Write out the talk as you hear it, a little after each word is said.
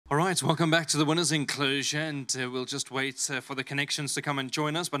All right, welcome back to the winners enclosure, and we'll just wait for the connections to come and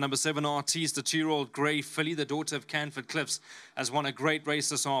join us. But number 7, Artiste, the 2-year-old grey filly, the daughter of Canford Cliffs, has won a great race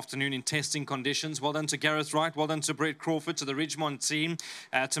this afternoon in testing conditions. Well done to Gareth Wright, well done to Brett Crawford, to the Ridgemont team,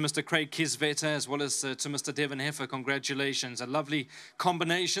 to Mr. Craig Kisveta, as well as to Mr. Devon Heffer. Congratulations. A lovely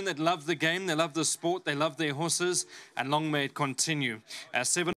combination. They love the game, they love the sport, they love their horses, and long may it continue.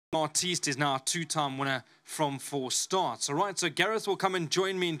 7 Artiste is now a 2-time winner from 4 starts. All right, so Gareth will come and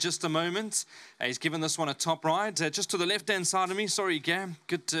join me in just a moment. He's given this one a top ride. Just to the left-hand side of me. Sorry, Gar.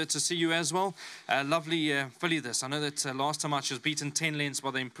 Good to see you as well. Lovely filly this. I know that last time out she was beaten 10 lengths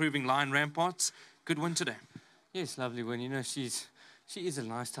by the improving Lion Ramparts. Good win today. Yes, lovely win. You know, she is a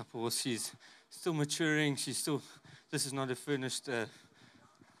nice type of horse. She's still maturing. This is not a finished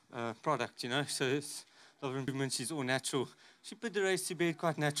product, you know. So it's a lot of improvement. She's all natural. She put the race to bed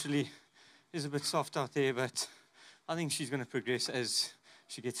quite naturally. Is a bit soft out there, but I think she's going to progress as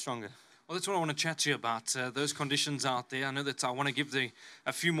she gets stronger. Well, that's what I want to chat to you about, those conditions out there. I know that I want to give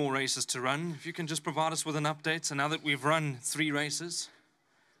a few more races to run. If you can just provide us with an update. So now that we've run 3 races.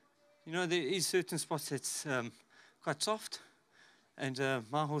 You know, there is certain spots that's quite soft, and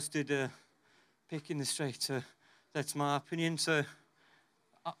my horse did a peck in the straight, so that's my opinion. So,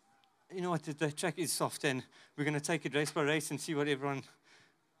 you know what, the track is soft, and we're going to take it race by race and see what everyone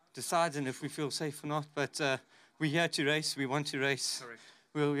decides and if we feel safe or not. But we're here to race. We want to race. Correct.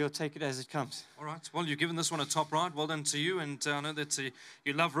 We'll take it as it comes. All right. Well, you've given this one a top ride. Well done to you. And I know that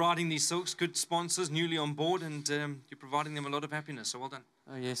you love riding these silks. Good sponsors, newly on board, and you're providing them a lot of happiness. So well done.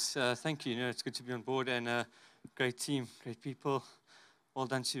 Oh, yes. Thank you. You know, it's good to be on board, and great team, great people. Well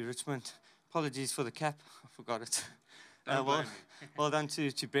done to Richmond. Apologies for the cap. I forgot it. Well done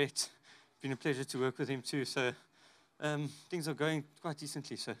to Brett. Been a pleasure to work with him too. So things are going quite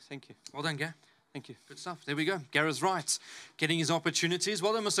decently. So thank you. Well done, Gar. Thank you. Good stuff. There we go. Gareth Wright getting his opportunities.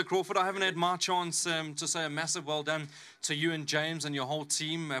 Well done, Mr. Crawford. I haven't had my chance to say a massive well done to you and James and your whole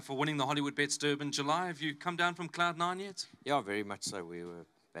team for winning the Hollywoodbets Durban July. Have you come down from Cloud 9 yet? Yeah, very much so. We were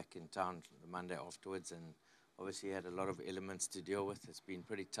back in town the Monday afterwards, and obviously had a lot of elements to deal with. It's been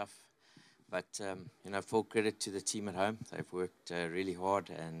pretty tough. But, you know, full credit to the team at home. They've worked really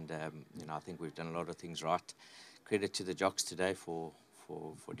hard, and, you know, I think we've done a lot of things right. Credit to the jocks today for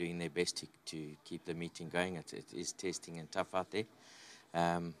doing their best to keep the meeting going. It is testing and tough out there.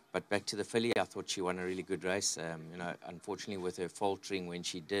 But back to the filly, I thought she won a really good race. You know, unfortunately with her faltering when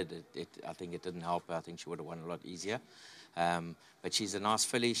she did, I think it didn't help her. I think she would have won a lot easier. But she's a nice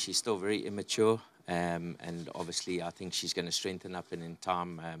filly. She's still very immature. And obviously I think she's going to strengthen up, and in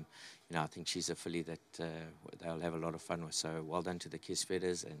time, you know, I think she's a filly that they'll have a lot of fun with. So well done to the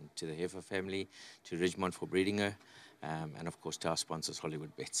Kisveders and to the Heffer family, to Ridgemont for breeding her, and of course to our sponsors,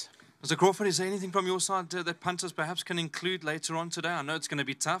 Hollywoodbets. Mr. Crawford, is there anything from your side that punters perhaps can include later on today? I know it's going to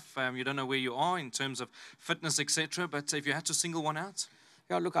be tough. You don't know where you are in terms of fitness, etc. But if you had to single one out?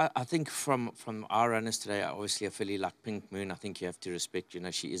 Yeah, look, I think from our runners today, obviously a filly like Pink Moon, I think you have to respect. You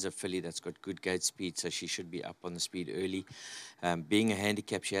know, she is a filly that's got good gate speed, so she should be up on the speed early. Being a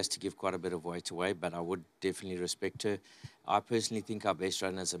handicap, she has to give quite a bit of weight away, but I would definitely respect her. I personally think our best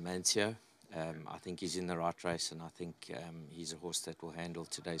runner is Amancio. I think he's in the right race, and I think he's a horse that will handle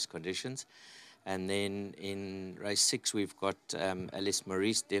today's conditions. And then in race 6, we've got Alice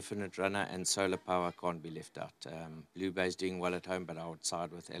Maurice, definite runner, and Solar Power can't be left out. Blue Bay's doing well at home, but I would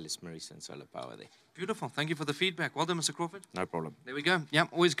side with Alice Maurice and Solar Power there. Beautiful. Thank you for the feedback. Well done, Mr. Crawford. No problem. There we go. Yeah,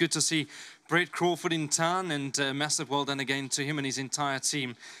 always good to see Brett Crawford in town, and massive well done again to him and his entire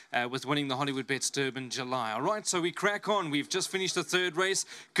team with winning the Hollywoodbets Durban July. All right, so we crack on. We've just finished the 3rd race.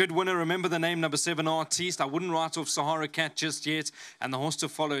 Good winner. Remember the name, number 7, Artiste. I wouldn't write off Sahara Cat just yet. And the horse to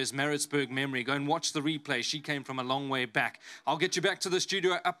follow is Maritzburg Memory. Go and watch the replay. She came from a long way back. I'll get you back to the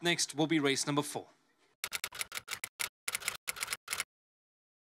studio. Up next will be race number 4.